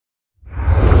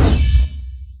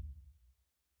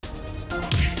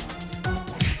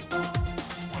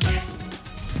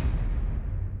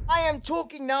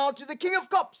talking now to the king of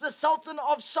cops, the sultan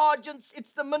of sergeants.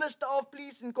 It's the minister of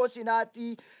police,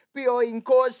 Nkosinathi, Pio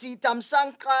Nkosi,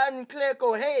 Tamsanqa,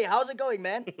 Nhleko. Hey, how's it going,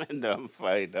 man? And I'm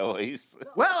fine. How are you, sir?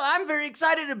 Well, I'm very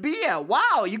excited to be here.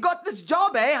 Wow, you got this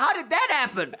job, eh? How did that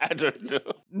happen? I don't know.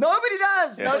 Nobody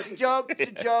does. No, it's a joke.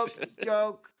 It's a joke. It's a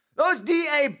joke. Those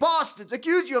DA bastards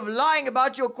accuse you of lying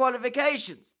about your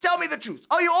qualifications. Tell me the truth.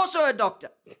 Are you also a doctor?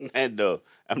 No,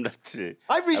 I'm not.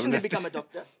 I've recently become a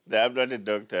doctor. I'm not a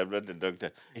doctor. I'm not a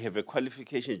doctor. I have a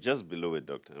qualification just below a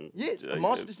doctor. Yes, a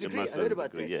master's degree. I heard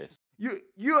about that. Yes.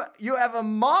 You have a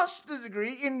master's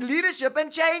degree in leadership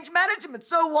and change management.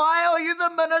 So why are you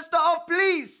the minister of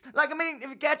police? Like, I mean, if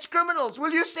you catch criminals,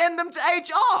 will you send them to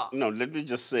HR? No, let me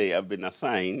just say I've been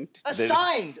assigned.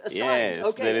 Assigned? Yes,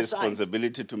 okay, the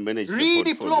responsibility to manage the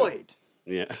redeployed. portfolio.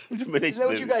 Yeah, to manage. Is that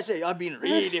what you guys say? I've been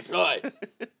redeployed.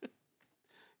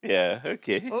 Yeah,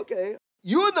 okay. Okay.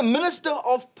 You're the Minister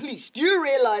of Police. Do you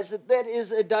realize that that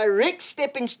is a direct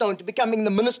stepping stone to becoming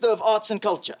the Minister of Arts and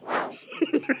Culture?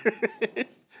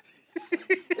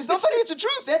 It's not funny, it's the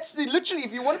truth. That's literally,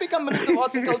 if you want to become Minister of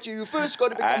Arts and Culture, you first got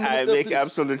to become Minister of Police. I make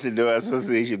absolutely no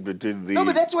association between the... No,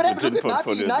 but that's what happened. Look at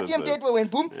Nazi Mtetwa went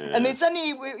boom, and then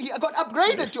suddenly he got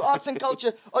upgraded to Arts and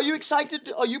Culture. Are you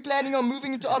excited? Are you planning on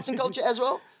moving into Arts and Culture as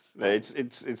well? No,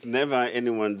 it's never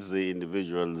anyone's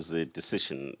individual's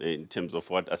decision in terms of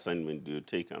what assignment do you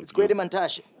take. It's Gwede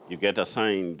Mantashe. You get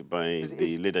assigned by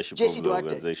the leadership of the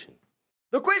organization.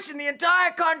 The question the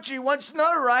entire country wants to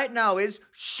know right now is,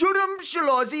 should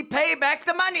Msholozi pay back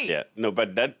the money? Yeah, no,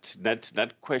 but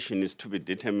that question is to be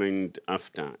determined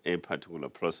after a particular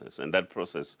process, and that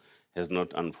process has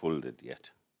not unfolded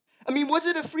yet. I mean, was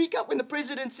it a freak out when the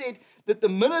president said that the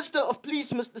Minister of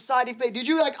Police must decide if pay? Did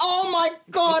you like, oh my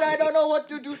God, I don't know what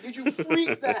to do? Did you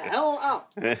freak the hell out?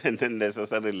 And then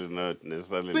necessarily not.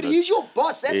 But he's your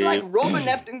boss. That's like Robin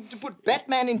having to put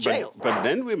Batman in jail. But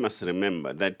then we must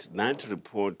remember that that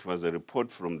report was a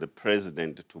report from the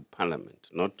president to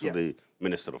Parliament, not to the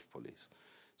Minister of Police.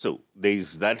 So there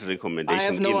is that recommendation. I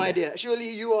have no idea. Surely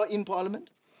you are in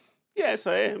Parliament? Yes,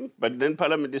 I am. But then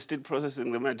Parliament is still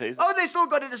processing the matter. Oh, they still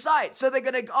got to decide. So they're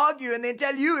going to argue and then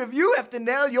tell you if you have to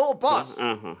nail your boss.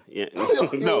 Yeah.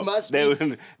 You must be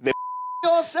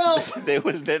yourself. I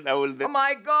will then. Oh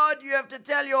my God, you have to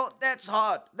tell that's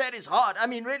hard. That is hard. I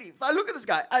mean, really, if I look at this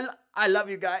guy, I love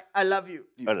you, guy. I love you.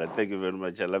 All right, thank you very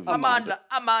much. I love you.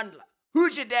 Amandla.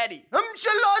 Who's your daddy?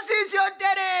 Msholozi is your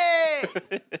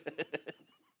daddy.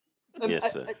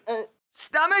 Yes, sir.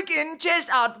 Stomach in, chest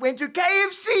out, went to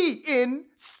KFC in,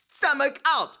 stomach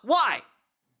out. Why?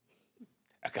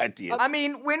 I can't hear. I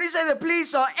mean, when we say the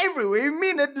police are everywhere, we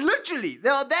mean it literally. They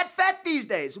are that fat these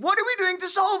days. What are we doing to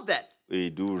solve that? We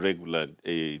do regular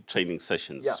training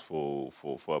sessions for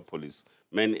our police,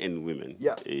 men and women.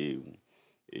 Yeah.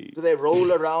 Do they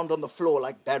roll around on the floor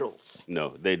like barrels?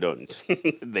 No, they don't.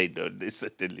 They don't. They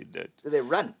certainly don't. Do they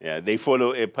run? Yeah, they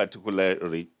follow a particular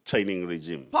training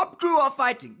regime. Pop crew are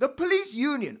fighting. The police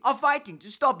union are fighting to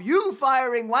stop you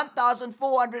firing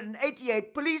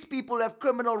 1,488 police people who have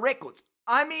criminal records.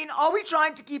 I mean, are we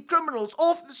trying to keep criminals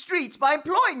off the streets by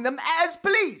employing them as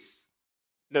police?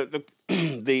 No, look,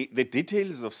 the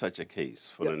details of such a case,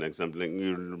 for an example,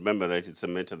 you remember that it's a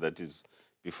matter that is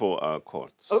before our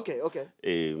courts. Okay.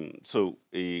 So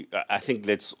I think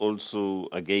let's also,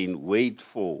 again, wait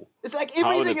for... It's like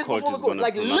everything is before the courts.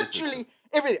 Like literally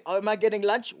everything. Oh, am I getting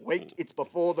lunch? Wait, it's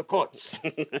before the courts.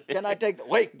 Can I take the...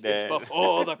 Wait, it's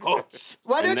before the courts.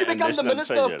 Why don't you become the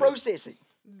Minister of Processing?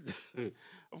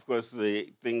 Of course,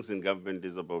 things in government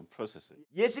is about processing.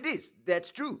 Yes, it is.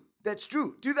 That's true.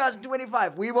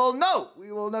 2025, we will know.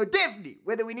 We will know definitely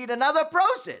whether we need another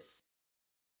process.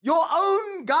 Your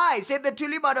own guy said that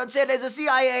Tulimadon said as a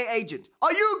CIA agent.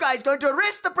 Are you guys going to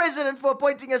arrest the president for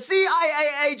appointing a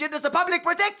CIA agent as a public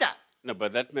protector? No,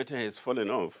 but that matter has fallen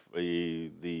off. What,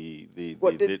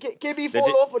 did KB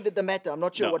fall off or did the matter? I'm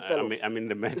not sure what fell off. I mean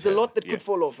the matter. There's a lot that could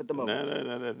fall off at the moment.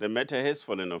 No. The matter has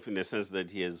fallen off in the sense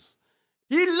that he has...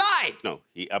 He lied! No,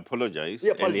 he apologized.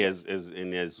 And he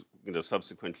has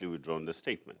subsequently withdrawn the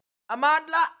statement.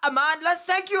 Amandla,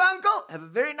 thank you, Uncle. Have a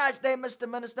very nice day, Mr.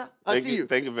 Minister. I'll see you.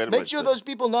 Thank you very much. Make sure those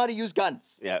people know how to use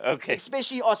guns. Yeah, okay.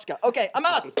 Especially Oscar. Okay, I'm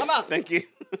out. Thank you.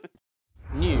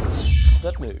 News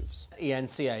that moves.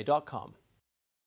 ENCA.com.